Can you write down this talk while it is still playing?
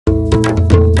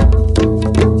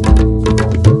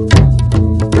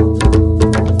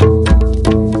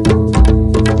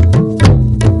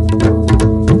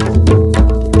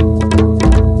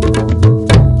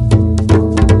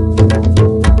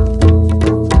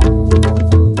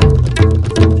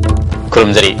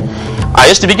Kurumjari.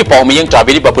 ISTV ki Paumiyang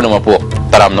Tabiri Bapunamapo,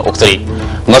 Taramna Oxari.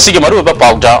 Nasi Maru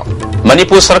Pauda,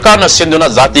 Manipur Sarkar na Sinduna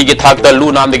Zati ki Thakta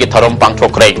Luna de Taram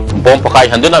Pangtokray, Bompakai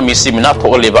Handuna Missimina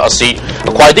Toliva Asi,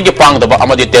 Quite ki Pang the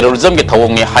Amadi terrorism ki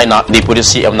Tawongi Haina, the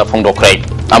police of Nafongdokray.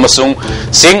 Amasung,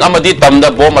 Sing Amadi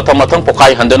Tamda Bom Matamatang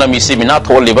Pokai Handuna Missimina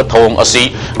Toliva Tawong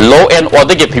Asi, Law and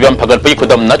Order ki Pibam Pagapi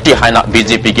Kudam Nati Haina,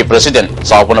 BJP ki President,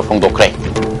 Savana Fongdokray.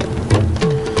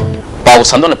 Pau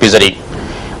Sandona Pizari.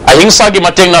 Ahingsa ki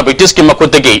mateng na British ki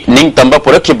makutagi ning tamba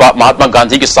purakiba Mahatma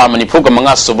Gandhi ki samani phuga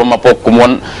manga subamapo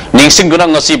kumon ning singduna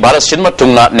ngasi Bharat sinma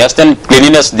tungna National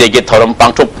Cleanliness Day ki thoram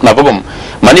pangthok nabagum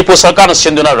Manipur sarkar na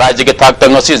sinduna rajya ki thakta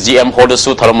ngasi GM holder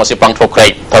su thoram masi pangthok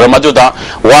krai thoram aduda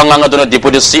wanganga duna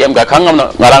deputy CM ga khangam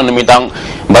ngarang nimitang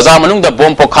baza manung da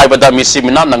bom pokhai bada misi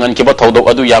mina nangan ki ba thodok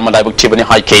adu yama laibuk thibani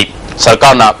haike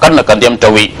sarkar na kanna kandem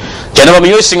tawi Janaba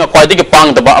Mio Sing a quite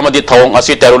pang the Bahamadi Tong as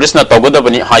terrorist na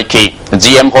Togodabani High K,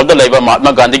 GM holder labor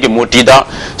Mahatma Gandhi Mutida,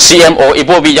 CMO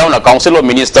Ibobi Yauna, Council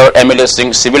Minister MLA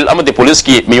Singh, Civil Amadi Police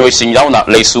Mio Sing Yauna,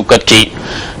 Leisu Katki,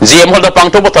 GM holder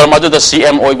Pangtoba Tarmadu, the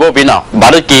CMO Ibobina,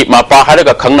 Baraki, Mapa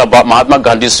Haraga Kangnaba, Mahatma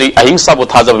Gandhi Sri, Ahing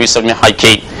Sabutaza Visami High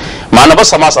K. Manaba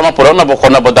Samasama Purana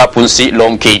Bokona Bada Punsi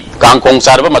Longki, Kangkong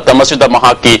Sarva Matamasuda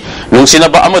Mahaki,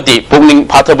 Lungsinaba Amadi, Punging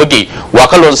Patabagi,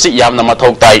 Wakalonsi Yamna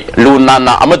Matoktai,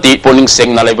 Lunana Amadi, Pulling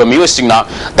Sing Naleva Musingna,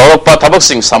 Tawapa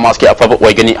Tabaksing Samaski Apapa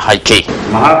Wagani Hike.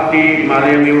 Mahaki,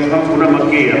 Mariam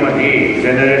Punamaki, Amadi,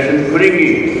 Generation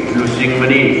Purigi, Lusing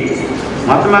Mani,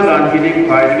 Mahatma Gandhi,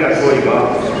 Paika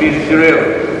Toiba, Spiritual,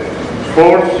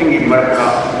 Forcing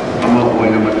Marka. Ama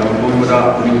koina matam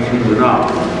bumra ninsinduna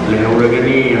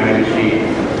lehauragani haisi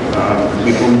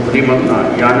bikum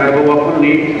primangna yana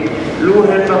bawapni lu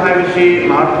heta haisi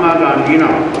Mahatma Gandhi na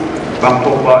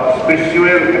bangpopa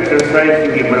spiritual exercise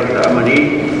ki marakta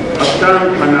amani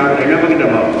astan khana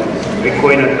lenabagidama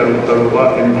ekoina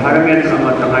taruba environment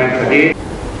amatangai khade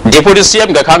Deputy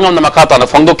CM Gakangam Namakata na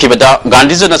Fondo Kibada,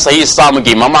 Gandhi's na Sahi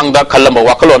Samagi, Mamanga, Kalamba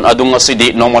Wakalon, Adunga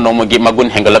City, Nomonomagi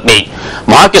Magun Hengalaki,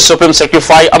 Mahaki Supreme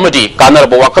Sacrifice Amadi,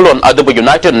 Kanaraba Wakalon, Aduba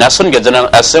United National General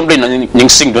Assembly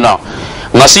Ningsing Duna,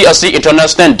 Nasi Asi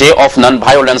International Day of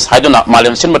Non-Violence Haiduna,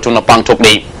 Malam Sinmatuna Pangtok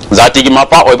Day, Zati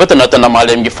Mapa, Oibatanatana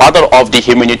Malam, Father of the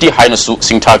Humanity Hainasu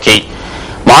Singtaki.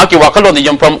 Mahaki Wakalon the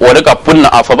Yampam Orega Puna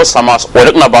Afaba Samas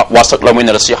Oregnaba Wasak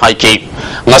Laminasi Haiki.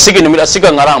 Nasigi Numila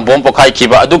Siga Narang Bompo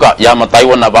Kiba Aduga Yama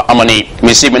Taiwanaba Amani,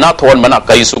 Missimina Tuan Mana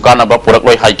Kaisukana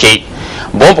Bapurakoi Haiki.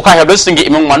 Bompo Kai Habesingi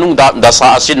Imung Manunda,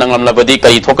 Dasa Asin Nangam Labadi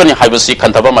Kai Tokani Habasi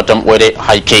Kantaba Matam Wede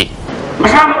Haiki.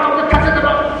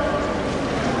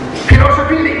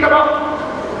 Philosophy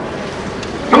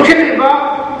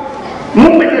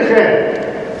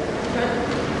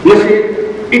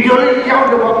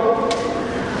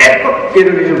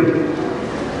terrorism.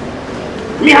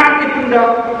 Mihaki tunda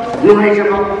nungai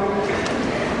sama.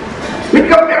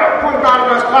 Mikap era kontar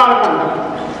kas kalakan.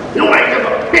 Nungai sama,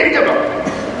 peri sama.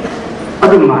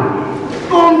 Aduh mah.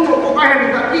 Om pokoknya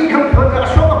kita income pada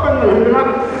soal pengeluaran.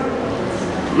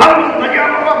 Malu macam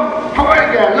apa?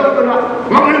 Hawaii dia, laut tu nak,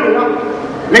 mangal tu nak.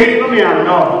 Lagi apa yang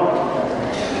nak?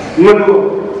 Madu,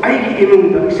 aiki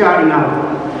imam tak bisa ingat.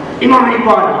 Imam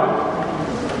ibadah.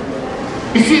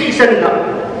 Isi isan tak.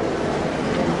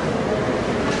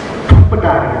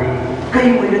 Pedari,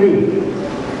 kayu ini.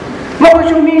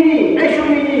 Makan sumini,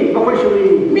 makan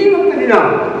sumini. Minum tadi nak.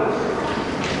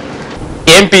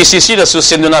 MPCC the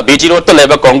Susinduna BGO to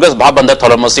Labour Congress Babanda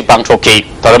Toramasi Pangchoki,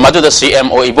 Toramadu the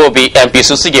CMO Ibobi,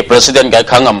 MPCC President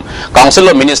Gakangam,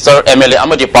 Council Minister MLA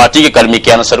Amadi Party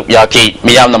Kalmikiana Sarupyaki,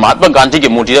 Miyam Mahatma Gandhi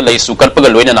Mutila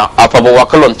Sukarpagalwina, Afabo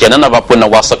Wakalon, Janana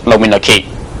Vapuna Wasak Lominaki.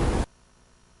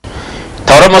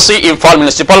 Toramasi Infal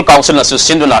Municipal Council na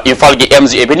Susinduna, Infal gi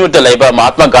MZ Avenue de Labour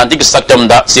Mahatma Gandhi Saktam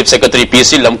da Chief Secretary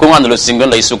PC Lamkungan Lusingan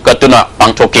Laisukatuna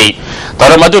Pangchoki.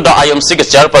 Toramadu da IMC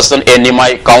Chairperson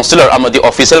Nimai Councillor Amadi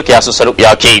Official Kiasu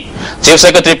Sarupyaki. Chief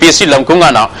Secretary PC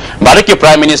Lamkungana, Baraki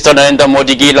Prime Minister Narendra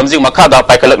Modi gi Lamjing Makada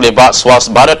Paikalak Leba Swas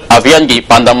Bharat Avian gi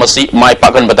Pandamasi Mai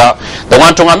Pagan Bada, the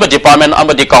one to Department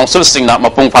Amadi Council Singna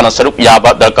Mapung Pana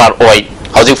Sarupyaba Dakar Oi.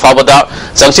 Housing Fabada,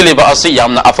 Sangsili Basi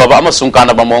Yamna Afaba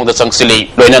Sungkana Bamong the Sangsili,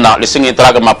 Loinana, listening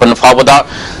Tragamapan Fabada,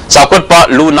 Sakutpa,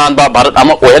 Lunanba, Barat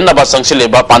Ama, Oenaba Sangsili,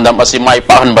 Pandamasi Mai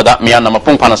Pahan Bada, Miana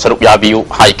Mapung Pana Sarupyabiu,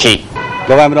 High Key.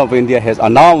 Government of India has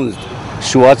announced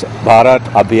Swachh Bharat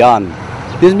Abhiyan.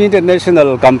 This means a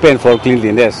national campaign for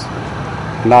cleanliness.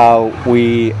 Now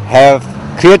we have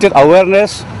created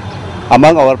awareness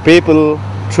among our people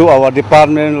through our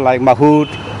department like Mahood,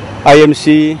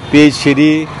 IMC,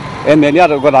 PHCD, and many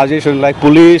other organizations like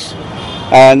police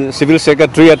and civil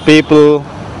secretariat people,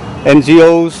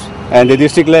 NGOs, and the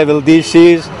district level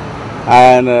DCs,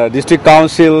 and district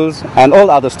councils and all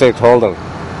other stakeholders.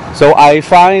 So I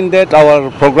find that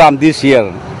our program this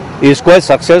year is quite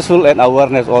successful, and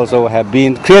awareness also have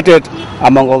been created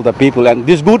among all the people, and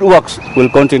these good works will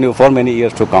continue for many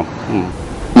years to come.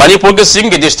 Manipur ke Singh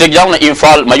district yang na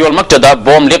Imphal mayol maktada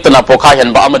bom leptana pokha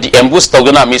hen ba amadi ambush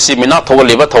tawdana misi mina thawal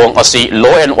leba thawang asi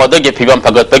law and order ge phibam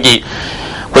phagat pagi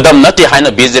kudam nati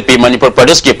haina BJP Manipur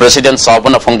Pradesh ki President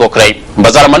Sabana Fongdokrai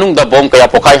bazar manung da bom kaya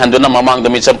pokhai handuna mamang da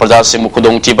micham praja sing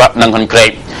khudong chiba nanghan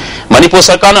krai Manipur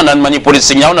Sarkar nan Manipuri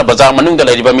singyaw na bazar manung da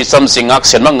lariba micham singak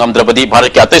senmang ngamdrabadi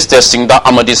Bharat ke state singa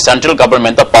amadi central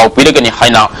government ta pau piragani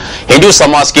haina Hindu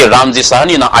Samaj ki Ramji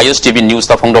Sahani na ISTV news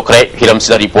ta Fongdokrai hiram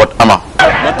sida report ama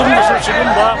matung da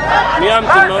sigumba miyam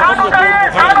tinno kam da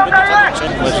bom pokhai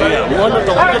handuna wala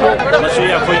to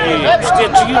masya khoi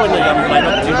state chi wala yam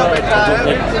laina jiba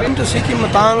into siki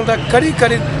matang da kari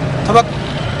thabak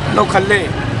lo khalle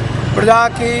प्रजा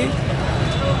की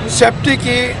safety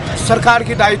की सरकार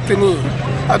की दायित्व नहीं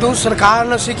अदु सरकार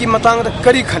न सिकी मतंग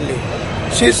करी खल्ले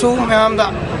शिशु मैम दा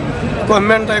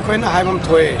गवर्नमेंट दा कोई ना हाइबम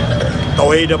थोए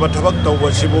तोई दा थबक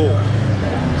तौबसिबु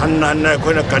हन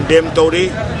कोई कंडेम तौरी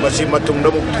मसी मतुंग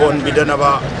दमुक थोन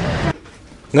बिदनबा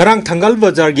ngarang thangal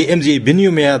bazar gi MG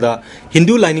Venue meada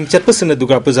Hindu lining chatpasana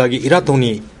duga puja gi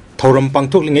iratoni thoram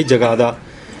pangthok lingai jaga da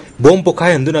bom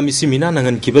pokhai handuna misimina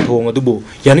nangan kiba thong adubu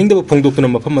yaning da phongdokna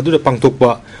mafam adu da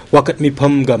pangthokpa wakat mi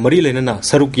pham ga mari lenana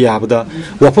saruk yabada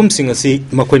wafam sing asi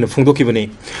makoina phongdokibani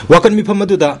wakat mi pham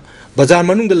adu da bazar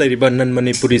manung da lairiba nan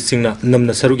Manipuri singna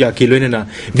namna saruk ya ki loinana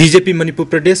BJP Manipur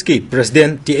Pradesh ki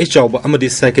President TH Chauba amadi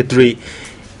Secretary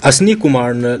Asni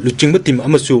Kumar na luchingba team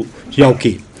amasu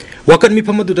yauki wakat mi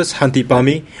pham adu da shanti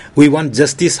pami we want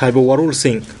justice haiba warul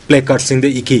sing placard sing da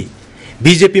iki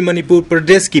BJP Manipur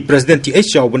Pradesh ki President TH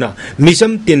Chaubana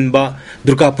Misham Tinba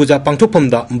Durga Puja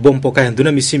Pangthokphamda bom pokai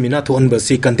handuna misimina thoanba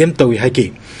si condemn tawi haiki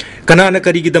kanana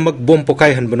karigi damak bom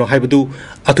pokai hanbano haibadu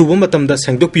athuba matamda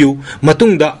sengdokpiu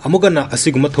matungda amugana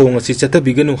asiguma thong asi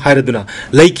chatabiganu hairaduna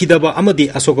laikidaba amadi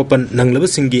asokapan nanglaba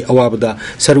singi awabada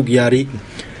saruk yari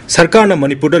सरकार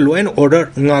Manipur law and order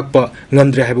ngakpa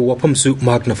ngamdre haibu wafam su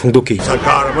magna phongdoki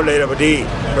सरकार म लेरबदी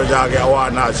प्रजा के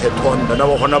अवाना से थोन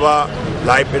दनब होनबा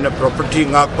life in property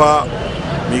ngakpa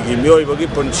मिगी मियोइबगी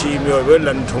पुंसी मियोइबे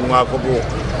लनथुंगा कोबु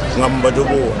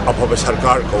ngambadुबु अफब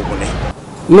सरकार कौबने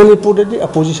मणिपुर दि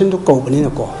अपोजिशन तो कौबनी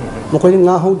नको मखोय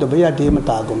nga हौ दबा यादे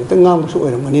मता गो मत ngang सु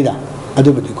ओरमगनी दा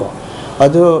अदुबदि को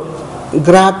अदो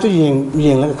ग्राफ तो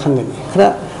येंग ला खंगनी खरा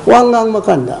वांगांग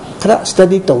मकांदा खरा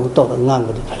स्टडी तो ngang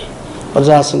बदि फै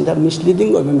प्रजा सिंग दा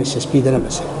मिसलीडिंग ओबे मेसेज पीदना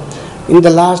बसे इन द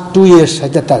लास्ट 2 years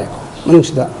हाइदा तारे को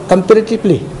मनुष्यदा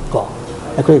कंपैरेटिवली को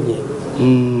अखोय गी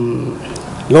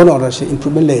लॉ ऑर्डर से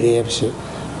इंप्रूवमेंट ले रे बसे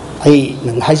आई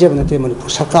नंग हाइजब नते मणिपुर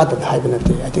सरकार दा हाइब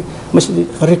नते आई थिंक मसिदि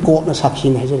रिकॉर्ड ना साखी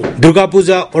ने हाइजरी दुर्गा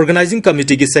पूजा ऑर्गेनाइजिंग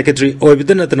कमिटी की सेक्रेटरी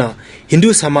ओबिदनतना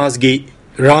हिंदू समाज की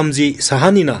रामजी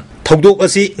सहानीना थौदोक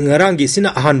असि ngaranggi sina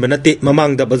ahan banate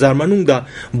mamangda bazar manungda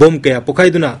bom kaya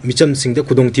pokaiduna micham singda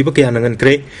khudongtiba kaya nangan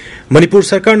kre Manipur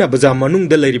sarkar na bazar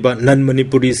manungda lairiba nan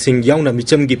Manipuri sing yauna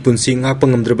micham gi punsi ngakpa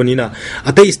ngamdrabanina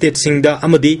atai state singda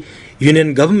amadi union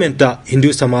government da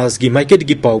Hindu samaj gi market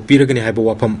gi pau piragani haiba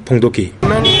wafam phongdoki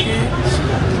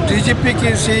DGP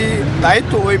की सी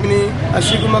दायित्व ओइबनी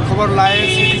असिगुमा खबर लाए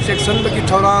C section बकी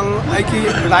थौरांग आइकी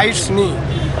rights नी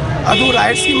अदु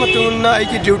rights की मतुन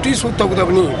आइकी duty सु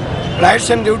तगदबनी rights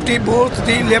and duty both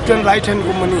the left and right hand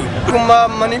गुमनी कुमा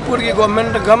मणिपुर की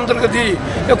गवर्नमेंट गमदरगदी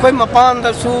एखोय मपान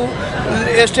दसु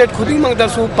स्टेट खुदिंग मंग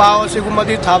दसु पाव सिगुमा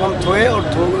दी थाबम थोए और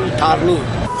थारनी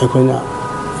एखोयना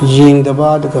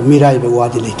येंगदबा दक मिराइबे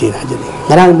वादि लेते Hajini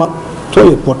ngरang mak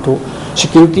थोय Poto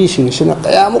security सिंगसिना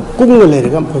कयाम kung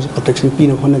लेरगा मखोय protection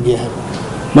पीन होनगे है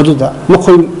मदुदा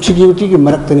मखोय security की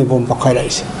मरक्तनी बम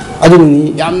पखाइराइसे अदुनी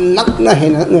याम नकना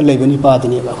हेना लेबनी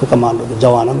पादनी बा खो कमांडो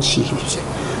जवान हम सीहिसे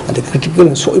अदे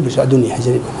क्रिटिकल सोइबस अदुनी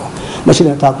हाजरी को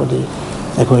मसिना ताकदे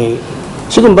अखोय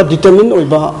सिगुम बा डिटरमिन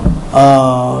ओइबा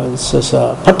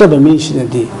फटब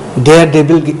मिसिनदी देयर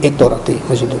डेविल की एक्टोरते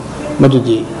मसिदु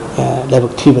मदुदी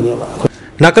लेबक थीबनी बा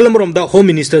Nakalamromda Home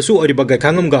Minister su oriba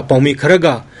gakhangam ga paumi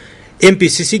kharaga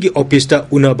MPCC ki office ta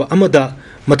unaba amada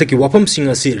mataki wapam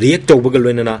singa si react tawbaga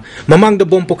loinana mamang da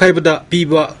bom pokai bada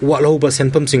piba walhoba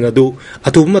senpam singa du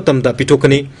atu matam da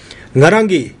pitokani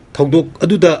ngarangi thogdok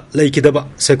aduda laikidaba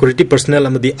security personnel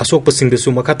amadi asok pasing da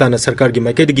su makata na sarkar gi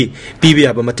maikedi pibi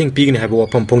aba mating pigni haba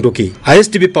wapam phongdoki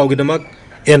ISTV pawgidamak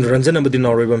en Ranjan amadi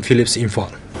Norwebam Philips Imphal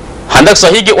Handak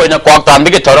sahi gi oina kwak tan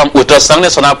bigi thoram utar sangne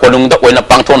sana konung da oina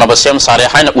pangthong na basem sare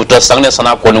haina utar sangne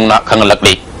sana konung na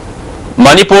khangalakli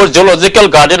Manipur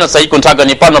Zoological Garden asai kuntaga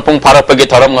nipan napung pharapagi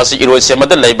thoram ngasi iroi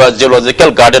semada leiba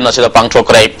Zoological Garden asida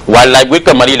pangthokrai Wildlife Week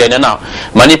ka mari lenana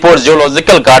Manipur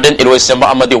Zoological Garden iroi semba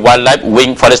amadi Wildlife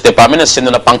Wing Forest Department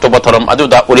sinna pangthoba thoram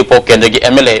aduda Ulipo Kendagi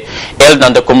MLA L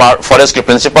Nandakumar Forest ki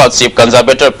Principal Chief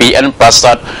Conservator PN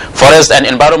Prasad Forest and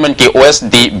Environment ki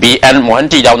OSD BN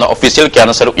Mohanty yauna official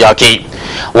kyana saruk yaki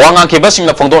wangang ki basing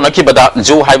na phongdo nakibada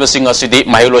zoo haibasing asidi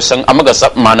mahilosang amaga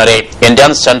sap manare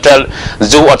Indian Central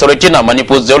Zoo Authority na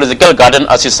Manipur Zoological Garden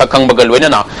asi sakhang bagal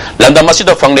wenana landam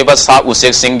asida fangleba sa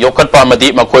usek sing yokat pa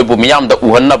madi makoi bu miyam da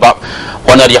uhanna ba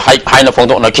honari haina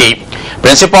phongdo naki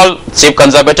Principal Chief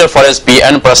Conservator Forest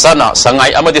PN Prasana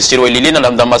sangai amadi siroi lilina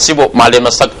landam asibo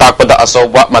malema sak takpada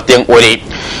asoba mateng ori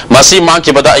masi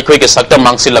mangkibada aikoi ke sakta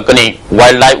mangsilakani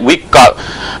Wildlife Week ka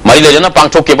marilena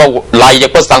pangthok ke ba lai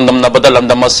yakpa sangdam na badal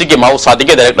landam asigi mau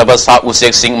sadige direct laba sa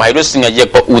usek sing mairus sing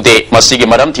yakpa ude masigi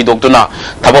maram thidoktuna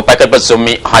thabo packet ba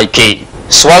sumi haiki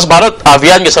Swaz Bharat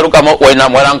Abhiyan ke sarukama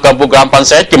oina Moirang Kampu Gram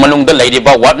Panchayat ki manungda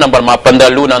leiriba ward number 8 da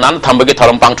lu nanan thambagi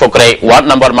thoram pangthokre ward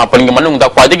number 8 ki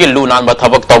manungda khwaidagi lu nan ba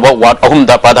thabak tawba ward 3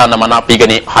 da pradhana mana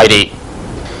pigani hairi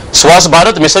Swaz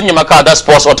Bharat Mission ki makada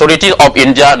Sports Authority of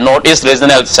India Northeast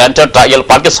Regional Center Trial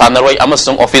Park ki sanaroi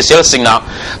amasung official singna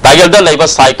trial da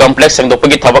leiba sai complex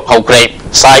sengdopagi thabak haukre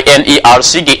sai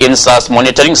NERC ki Insas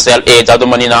Monitoring Cell A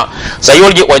jadumanina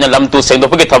sayol gi oina lamtu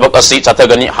sengdopagi thabak asi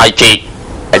chathagani haiki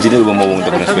Ajinal bumawang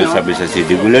the municipal services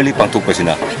regularly pangtuk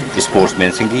pasina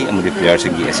sportsmen singi amudi players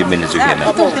singi achievement jugena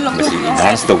basi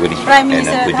enhance togani and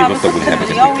develop togani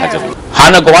habit thajab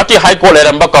Hana Guwahati High Court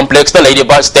leramba complex da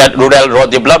leiriba State Rural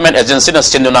Road Development Agency na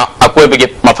sinduna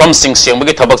akoibagi mafam sing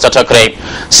sengbagi thabak chathakre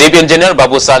Chief Engineer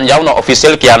Babusan yauna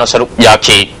official kiana saruk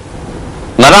yaki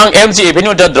Narang MG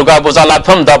Avenue da Durga Puja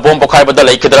latpham da bom pokhai bada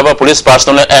laikhidraba police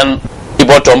personnel and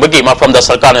Ibotombagi mafam da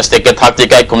sarkar na stake thakti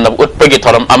kai kumna utpagi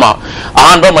thoram ama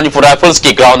ahanba Manipur Rifles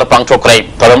ki ground pangthokrai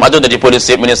thoram adu da police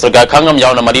chief minister ga khangam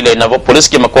yauna mari le na police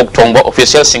ki makok thongba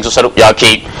official sing saruk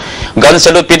yaki gun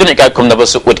salute pidun kai kumna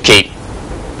basu utki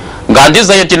Gandhi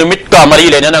Jayanti Numit ka mari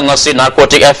le na ngasi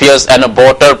Narcotic Affairs and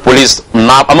Border Police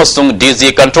nap amasung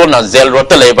DG control na jail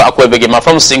rota leba akoibagi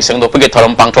mafam sing sengdopagi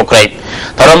thoram pangthokrai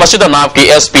thoram asida nap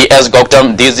ki SPS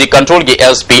Goktam DG control ki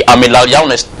SP Amilal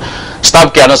yauna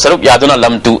staff kiana saruk yaduna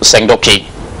lamtu sengdoki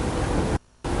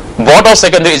Board of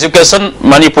Secondary Education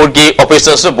Manipur ki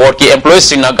officers board ki employees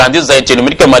singna Gandhi Jayanti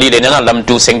Numit ka mari le na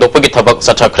lamtu sengdopagi thabak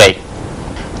sathakrai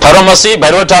Tharamasi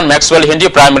Bairotan Maxwell Hindi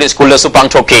Primary School su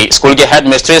pangthoki school ki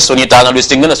headmistress Sunita na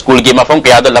listing na school ki mafam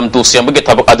kaya da lamtu sembagi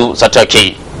thabak adu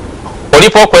sathaki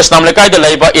Oripo Kwesnam lekai da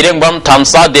laiba Irengbam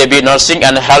Thamsa Devi Nursing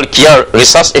and Health Care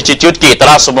Research Institute ki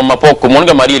tara subam mapo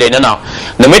kumonga mari lenana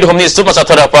namid humni suma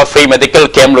sathara pa free medical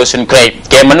camp losin krai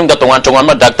ke manung da tongan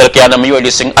ma doctor kya na miyo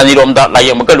lising anirom da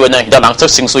layam magalwena hida langsak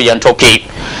singsu yan thoki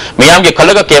miyam ki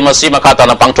khalaga kemasi makata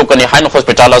na pangthokani hain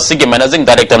hospital asigi managing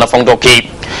director na phongdoki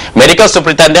Medical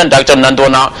Superintendent Dr.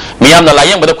 Nandona miyam na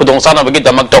layang bada kudongsana bagi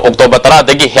damak ta October 3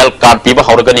 dagi health card piba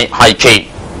hauragani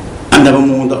haiki Anda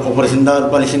memang operasi dah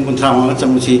polising pun sama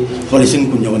macam si polising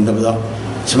pun jauh anda betul.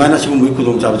 Sebenarnya si membuat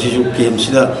kudung jauh si KM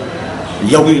sida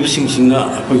jauh lebih sing na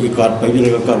apa yang card, apa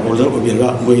yang card holder, apa yang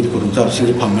buat kudung jauh sing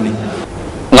pangani.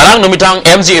 Ngarang numitang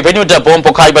MG Avenue da bom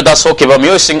pokai bada sokiba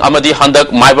miyosing amadi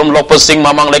handak maibam lokpo sing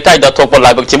mamang lekai da thokpa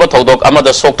laibak chiba thodok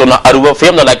amada soktuna aruba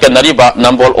film na like nariba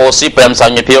nambol OC prem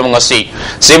sangi piyam ngasi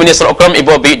Chief Minister Okram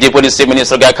Ibobi Deputy Chief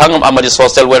Minister ga khangam amadi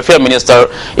Social Welfare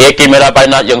Minister AK Mera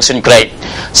Baina Yangsin Krai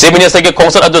Chief Minister ke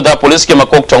khongsan adu da police ke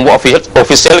makok thongbo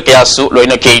official ke asu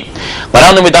loina ki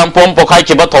ngarang numitang bom pokai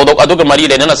kiba thodok adu ga mari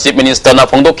lena Chief Minister na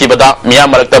phongdok kibada miya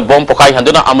marakta bom pokai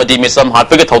handuna amadi misam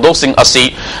hatpe ke thodok sing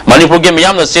asi Manipur ge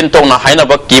miyam Sintong na haina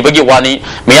ba kibagi wani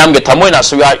miyam ge thamoi na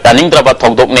suya aningdra ba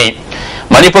thodok ni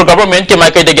Manipur government ke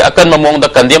maikai degi akan mamong da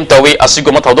kandem tawi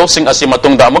asiguma thodok sing asi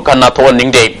matung da amuk na thon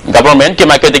ningde government ke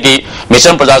maikai degi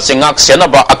mission praja singak sena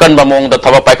ba akan mamong da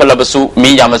thaba paikala basu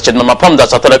mi yam chenma mafam da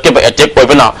satara ke ba attack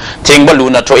oibana thingba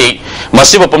luna thoi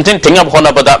masiba pumtin thingab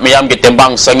hona bada miyam ge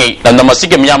tembang sangi landa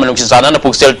masige miyam lungsi sana na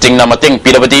puksel tingna mating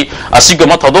pirabadi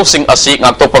asiguma thodok sing asi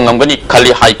ngak to pangamgani khali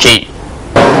haiki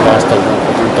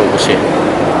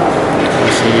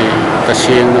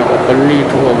Kasing na openly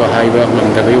to aga haiba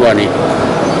ngamdabai wani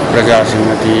praja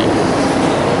singati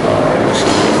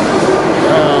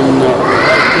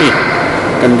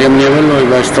condemn level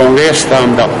loiba strongest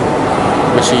term da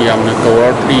basi yamna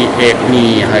cowardly act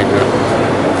ni haidra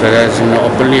praja singna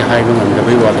openly haiba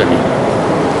ngamdabai wadani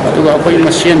aduga koi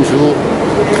machine su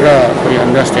tra koi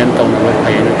understand taw na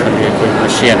hai na khale koi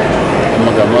machine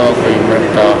amagama koi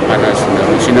marta ana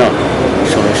sina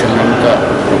solution namta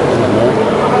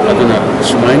aduna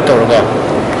sumain tawraga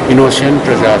innocent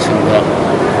praja singa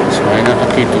sumaina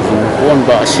aki tuju on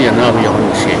ba asi ana bi hon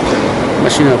se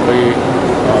masina koi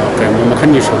kai mo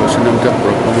makhan ni solution am ta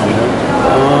problem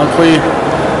am koi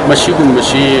masigum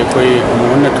masi koi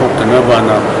amon na thok na ba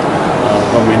na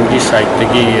government di side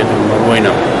tagi adu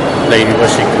moina lai river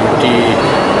security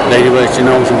lai river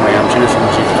chinau sum mayam china sum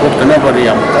chi thok na ba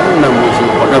yam kan na mu su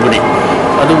hona bani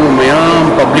adu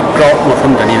mayam public crowd ma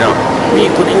pham dani na mi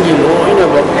kuding ji lo ina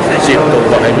ba se to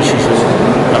ba hai bi si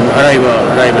am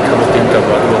araiba thabo tin ta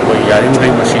ba ko yarim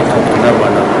hai masi thok na ba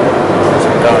na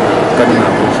sarkar kan na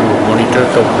su monitor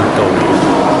to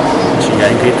si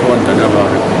yain kai thon ta na ba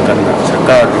kan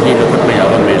sarkar ni lo ko ya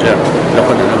ba measure lo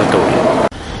ko na ba to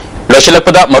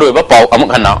Loshilakpada maruiba pau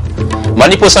amuk hana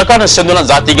Manipur sarkar na senduna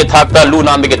zati ge thakta lu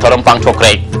nambi ge thoram pang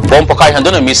thokre bom pakai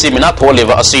handuna misi mina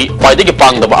tholeva asi paidi ge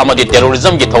pang daba amadi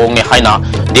terrorism ge thong nge haina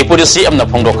deputy CM na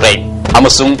phongdokre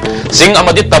amasung sing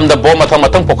amadi tamda bom mathang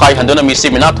mathang pakai handuna misi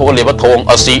mina tholeva thong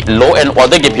asi law and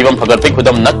order ge phibam phagarpe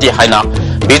khudam natti haina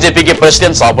BJP ge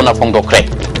president sabuna phongdokre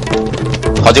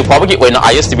Hajik Pabagi oina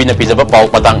ISTV na pijaba pau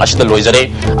matang asita loizare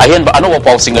ahen ba anowa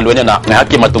pau singal wena na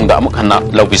ngahaki matungda amuk hana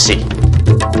lawbisi